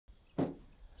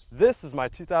This is my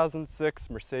 2006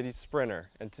 Mercedes Sprinter,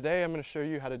 and today I'm going to show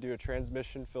you how to do a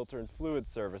transmission filter and fluid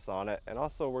service on it, and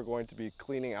also we're going to be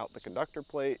cleaning out the conductor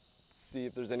plate, see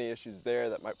if there's any issues there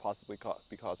that might possibly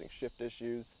be causing shift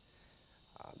issues.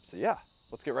 So yeah,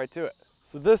 let's get right to it.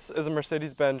 So this is a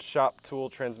Mercedes-Benz shop tool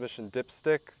transmission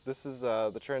dipstick. This is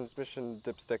the transmission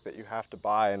dipstick that you have to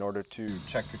buy in order to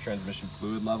check your transmission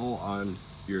fluid level on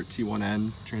your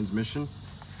T1N transmission.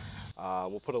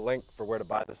 We'll put a link for where to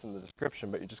buy this in the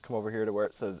description, but you just come over here to where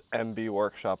it says MB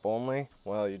Workshop Only.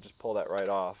 Well, you just pull that right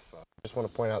off. I just want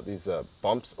to point out these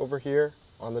bumps over here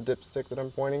on the dipstick that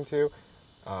I'm pointing to.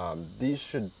 These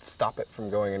should stop it from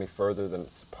going any further than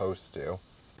it's supposed to.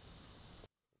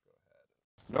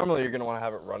 Normally you're going to want to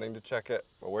have it running to check it,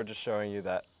 but we're just showing you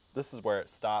that this is where it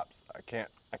stops.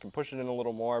 I can push it in a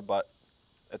little more, but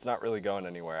it's not really going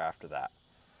anywhere after that.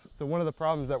 So one of the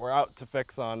problems that we're out to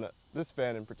fix on this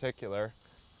fan in particular,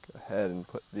 go ahead and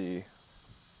put the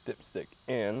dipstick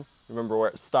in. Remember where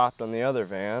it stopped on the other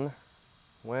van?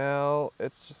 Well,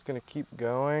 it's just going to keep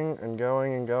going and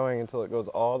going and going until it goes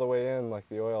all the way in like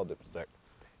the oil dipstick.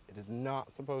 It is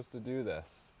not supposed to do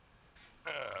this.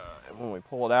 And when we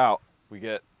pull it out, we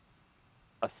get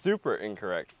a super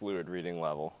incorrect fluid reading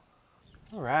level.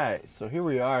 All right, so here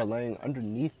we are laying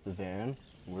underneath the van.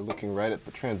 We're looking right at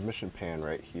the transmission pan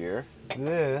right here.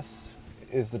 This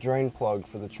is the drain plug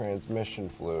for the transmission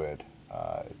fluid.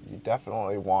 You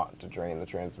definitely want to drain the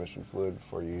transmission fluid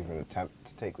before you even attempt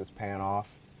to take this pan off.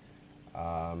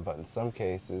 But in some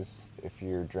cases, if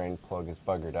your drain plug is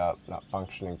buggered up, not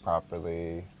functioning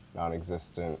properly,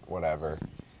 non-existent, whatever,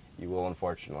 you will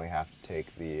unfortunately have to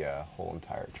take the whole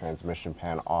entire transmission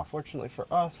pan off. Fortunately for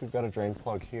us, we've got a drain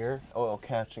plug here, oil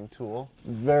catching tool.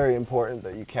 Very important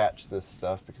that you catch this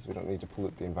stuff because we don't need to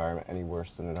pollute the environment any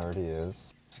worse than it already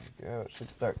is. There we go, it should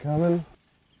start coming.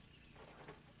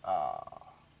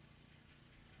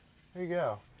 There you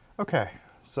go. Okay,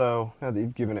 so now that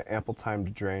you've given it ample time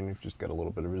to drain, you've just got a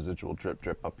little bit of residual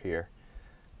drip up here.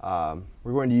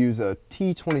 We're going to use a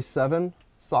T27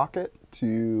 socket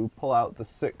to pull out the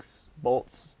 6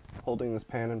 bolts holding this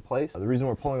pan in place. The reason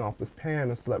we're pulling off this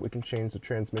pan is so that we can change the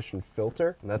transmission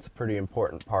filter, and that's a pretty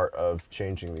important part of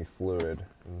changing the fluid,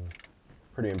 and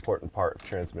pretty important part of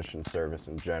transmission service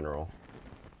in general.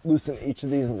 Loosen each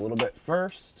of these a little bit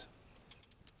first.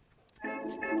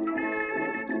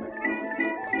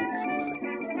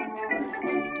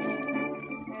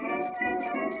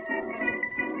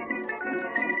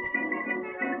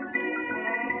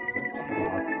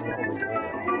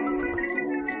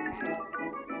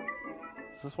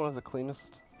 Is this one of the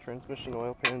cleanest transmission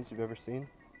oil pans you've ever seen?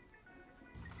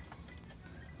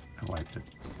 I liked it.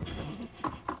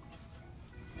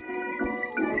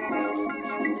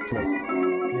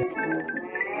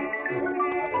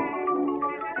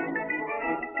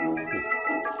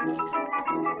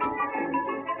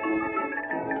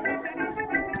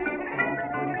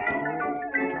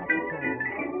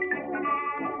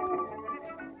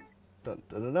 Dun,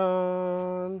 dun, dun,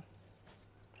 dun.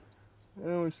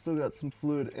 And we've still got some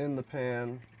fluid in the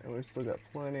pan, and we've still got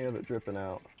plenty of it dripping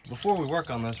out. Before we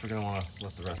work on this, we're going to want to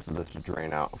let the rest of this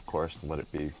drain out, of course, and let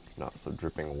it be not so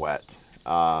dripping wet.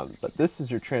 But this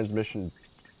is your transmission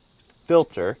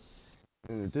filter.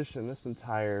 In addition, this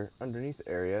entire underneath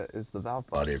area is the valve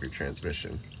body of your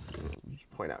transmission.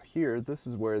 Just point out here, this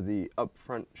is where the up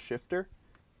front shifter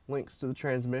links to the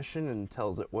transmission and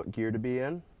tells it what gear to be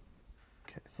in.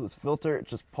 Okay, so this filter, it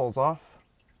just pulls off.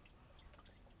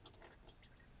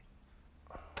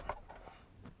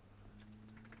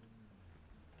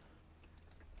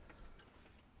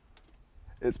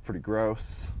 It's pretty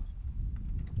gross.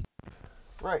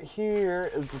 Right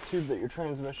here is the tube that your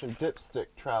transmission dipstick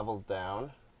travels down,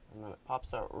 and then it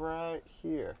pops out right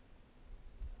here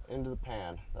into the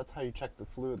pan. That's how you check the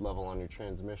fluid level on your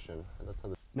transmission.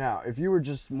 Now, if you were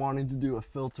just wanting to do a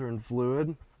filter and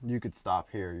fluid, you could stop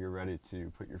here. You're ready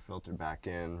to put your filter back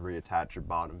in, reattach your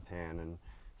bottom pan, and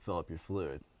fill up your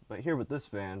fluid. But here with this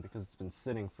van, because it's been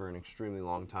sitting for an extremely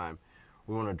long time,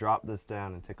 we want to drop this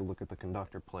down and take a look at the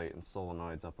conductor plate and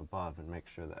solenoids up above and make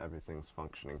sure that everything's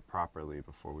functioning properly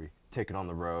before we take it on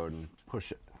the road and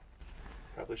push it.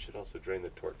 Probably should also drain the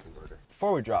torque converter.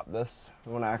 Before we drop this,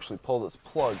 we want to actually pull this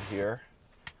plug here,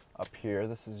 up here.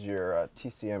 This is your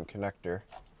TCM connector.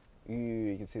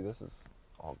 You can see this is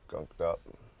all gunked up.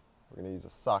 We're going to use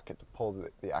a socket to pull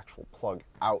the actual plug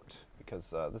out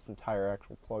because this entire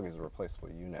actual plug is a replaceable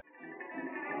unit.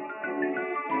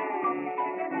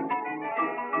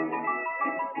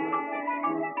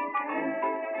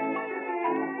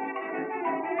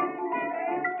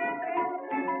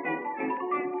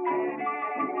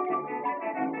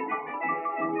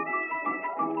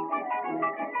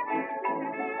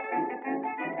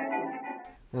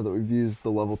 Now that we've used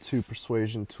the level 2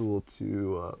 persuasion tool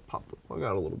to pop the plug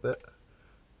out a little bit,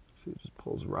 see, it just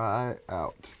pulls right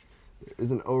out. There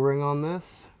is an O-ring on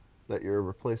this that your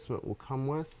replacement will come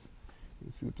with. You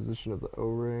can see the position of the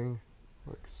O-ring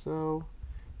like so,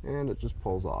 and it just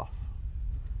pulls off.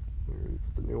 Here,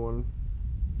 put the new one,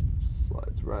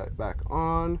 slides right back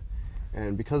on,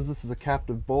 and because this is a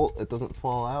captive bolt, it doesn't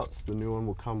fall out, so the new one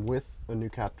will come with a new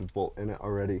captive bolt in it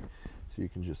already, so you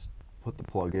can just put the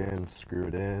plug in, screw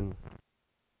it in.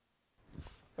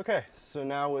 Okay, so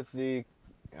now with the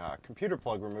computer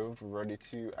plug removed, we're ready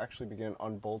to actually begin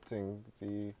unbolting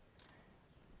the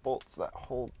bolts that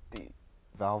hold the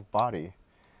valve body,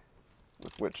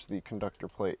 with which the conductor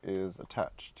plate is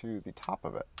attached to the top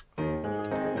of it.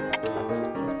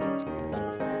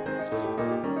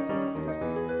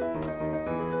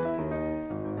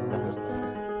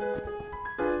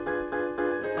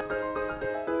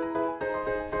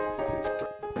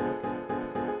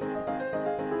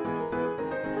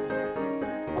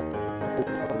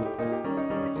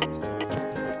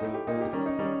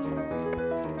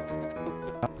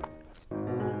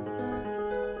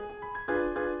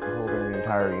 Holding the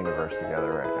entire universe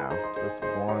together right now. This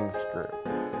one screw.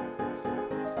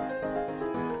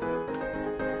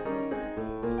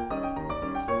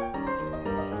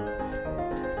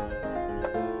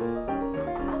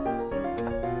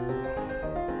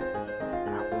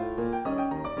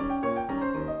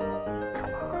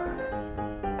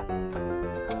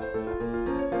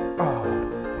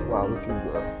 Oh, wow, this is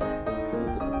difficult to do.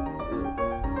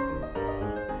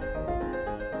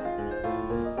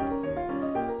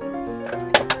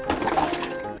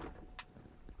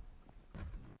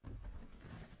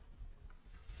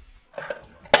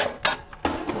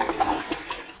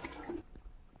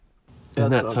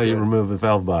 And that's how you remove a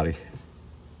valve body.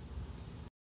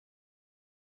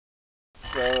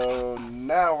 So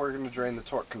now we're going to drain the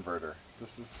torque converter.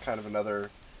 This is kind of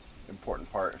another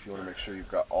important part if you want to make sure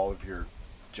you've got all of your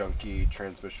junky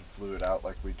transmission fluid out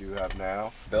like we do have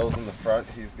now. Bill's in the front,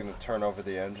 he's going to turn over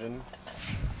the engine,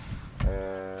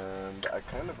 and I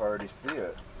kind of already see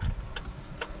it.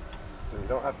 So you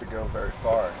don't have to go very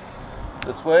far.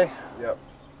 This way? Yep,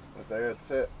 but there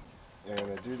it's it. And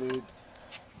I do need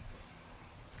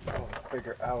a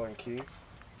bigger Allen key.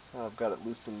 So I've got it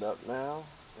loosened up now,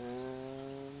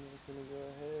 and we're gonna go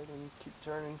ahead and keep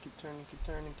turning, keep turning, keep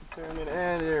turning, keep turning,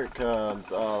 and here it comes.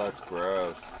 Oh, that's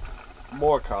gross.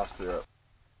 More cough syrup.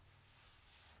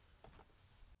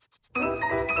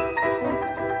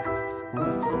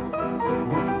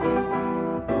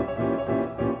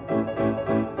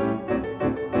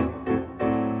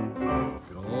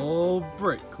 Good old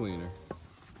brake cleaner.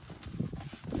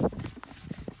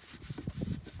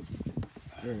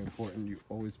 Very important, you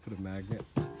always put a magnet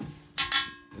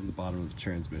in the bottom of the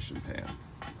transmission pan.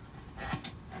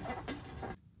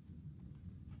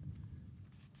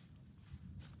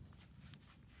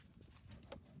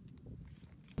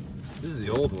 This is the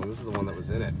old one. This is the one that was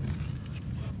in it.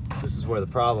 This is where the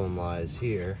problem lies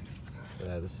here.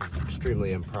 This is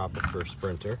extremely improper for a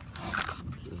Sprinter.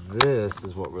 This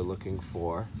is what we're looking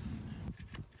for.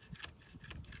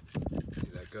 See,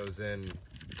 that goes in,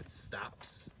 it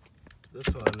stops. This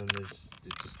one, and it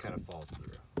just kind of falls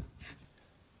through.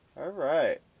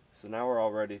 Alright, so now we're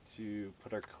all ready to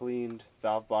put our cleaned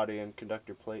valve body and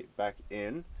conductor plate back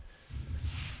in.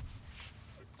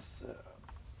 Let's do that.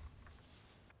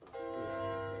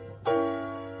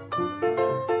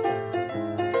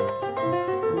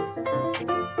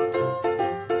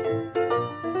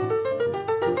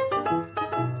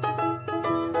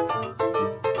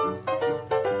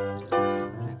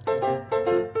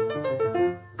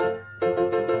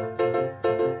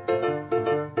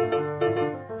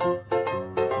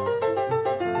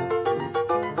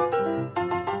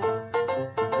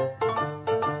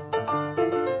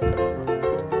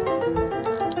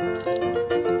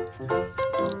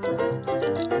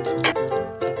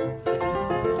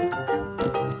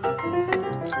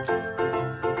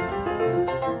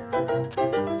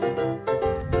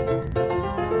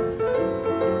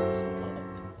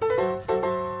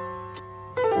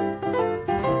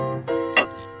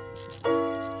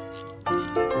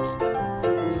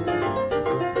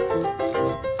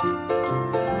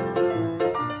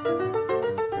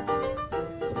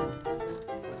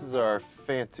 Our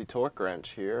fancy torque wrench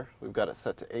here. We've got it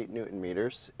set to 8 Newton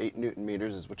meters. 8 Newton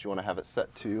meters is what you want to have it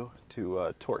set to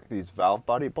torque these valve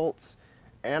body bolts,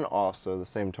 and also the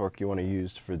same torque you want to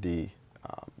use for the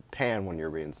pan when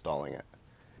you're reinstalling it.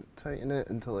 Tighten it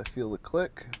until I feel the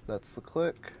click. That's the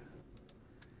click.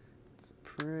 It's a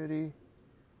pretty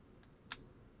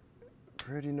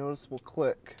noticeable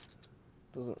click.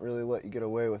 Doesn't really let you get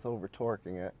away with over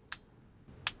torquing it.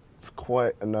 It's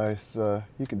quite a nice,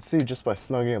 you can see just by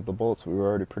snugging up the bolts we were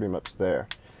already pretty much there.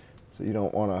 So you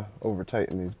don't want to over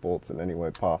tighten these bolts in any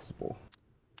way possible.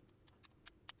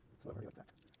 Like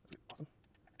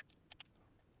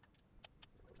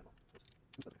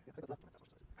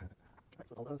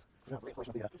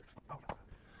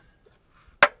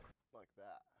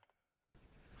that.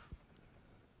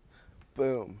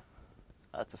 Boom.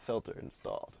 That's a filter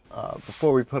installed.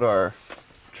 Before we put our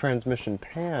transmission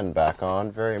pan back on,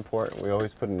 very important, we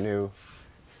always put a new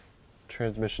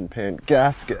transmission pan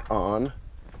gasket on,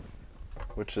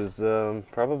 which is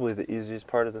probably the easiest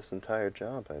part of this entire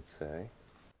job, I'd say.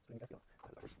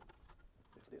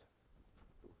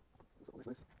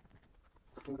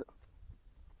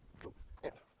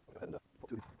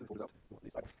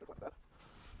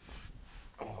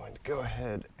 I'm going to go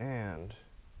ahead and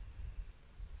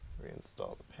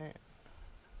reinstall the pan.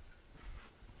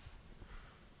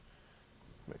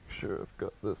 Make sure I've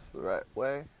got this the right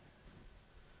way.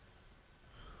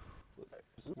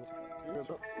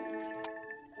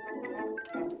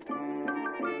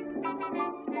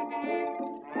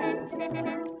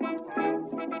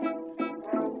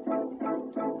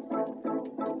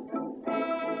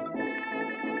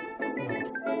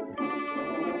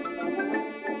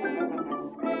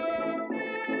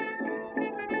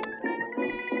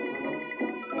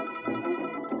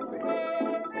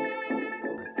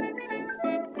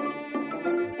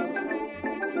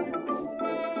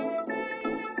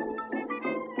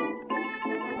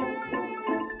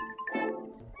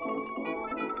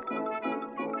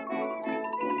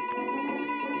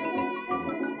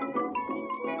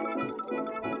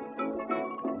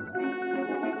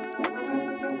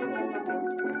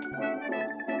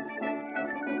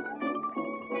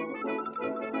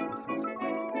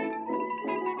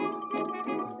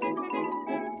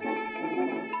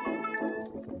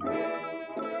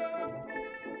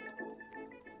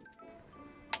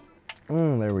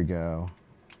 There we go.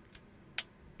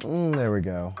 There we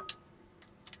go.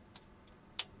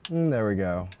 There we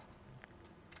go.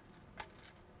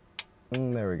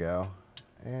 There we go.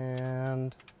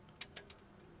 And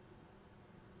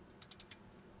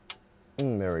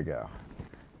there we go.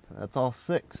 That's all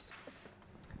 6.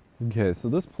 Okay, so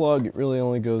this plug, it really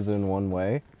only goes in one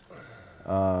way.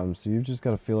 So you've just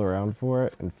got to feel around for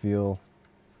it and feel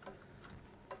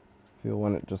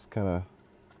when it just kind of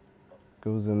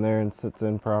goes in there and sits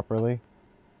in properly.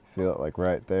 Feel it like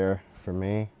right there for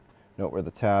me. Note where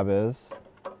the tab is.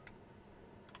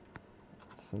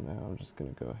 So now I'm just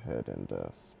going to go ahead and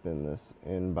spin this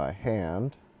in by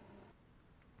hand.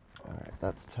 Alright,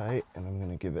 that's tight, and I'm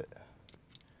going to give it,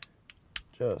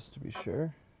 just to be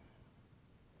sure.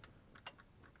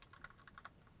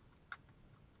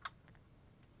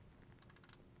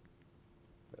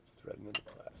 That's threading in the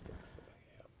plastic. So,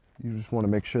 yeah. You just want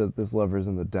to make sure that this lever is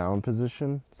in the down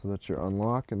position, so that's your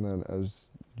unlock, and then as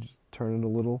you just turn it a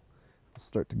little, it'll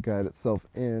start to guide itself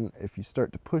in. If you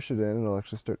start to push it in, it'll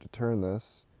actually start to turn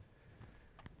this.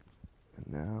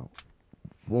 And now,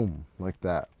 boom, like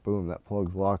that. Boom, that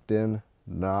plug's locked in,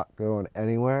 not going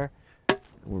anywhere.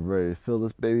 We're ready to fill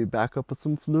this baby back up with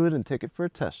some fluid and take it for a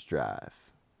test drive.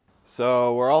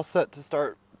 So we're all set to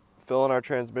start filling our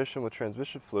transmission with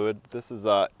transmission fluid. This is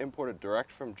imported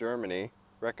direct from Germany,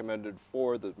 recommended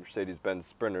for the Mercedes-Benz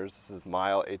Sprinters. This is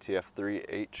Mile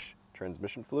ATF3H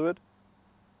transmission fluid.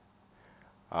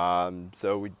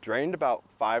 So we drained about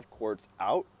 5 quarts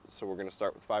out. So we're going to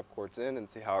start with 5 quarts in and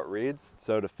see how it reads.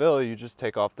 So to fill, you just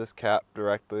take off this cap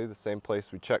directly, the same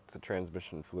place we checked the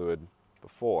transmission fluid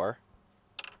before.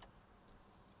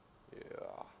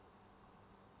 Yeah.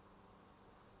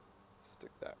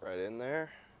 Stick that right in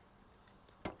there.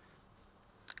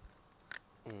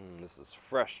 This is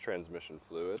fresh transmission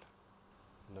fluid.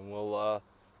 And then we'll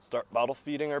start bottle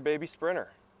feeding our baby Sprinter.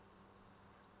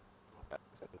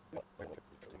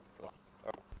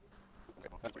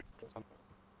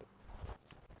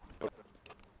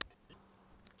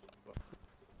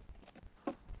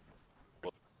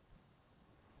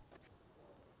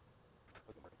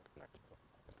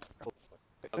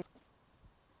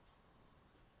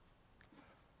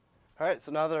 All right,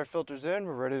 so now that our filter's in,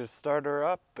 we're ready to start her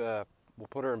up. We'll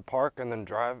put her in park and then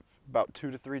drive about 2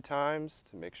 to 3 times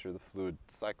to make sure the fluid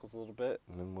cycles a little bit.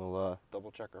 And then we'll double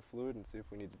check our fluid and see if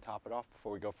we need to top it off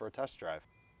before we go for a test drive.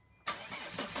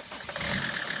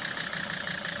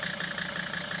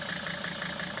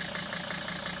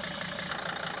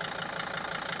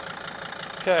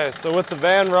 Okay, so with the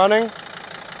van running,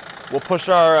 we'll push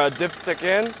our dipstick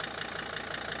in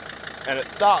and it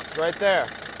stops right there.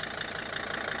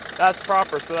 That's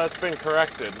proper, so that's been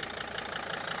corrected.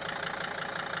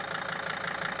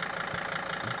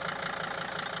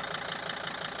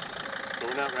 So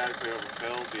we're not radically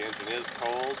overfilled. The engine is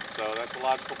cold, so that's a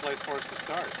logical place for us to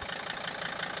start.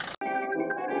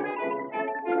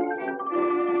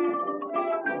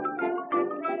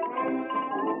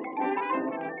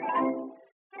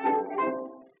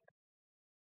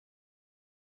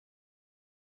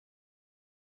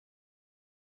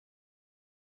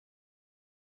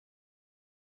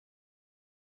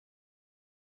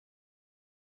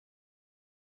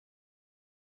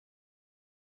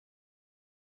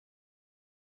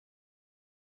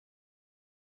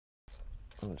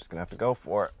 I'm just gonna have to go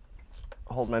for it.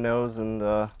 Hold my nose and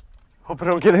hope I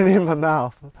don't get any in my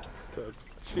mouth. That's what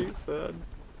she said.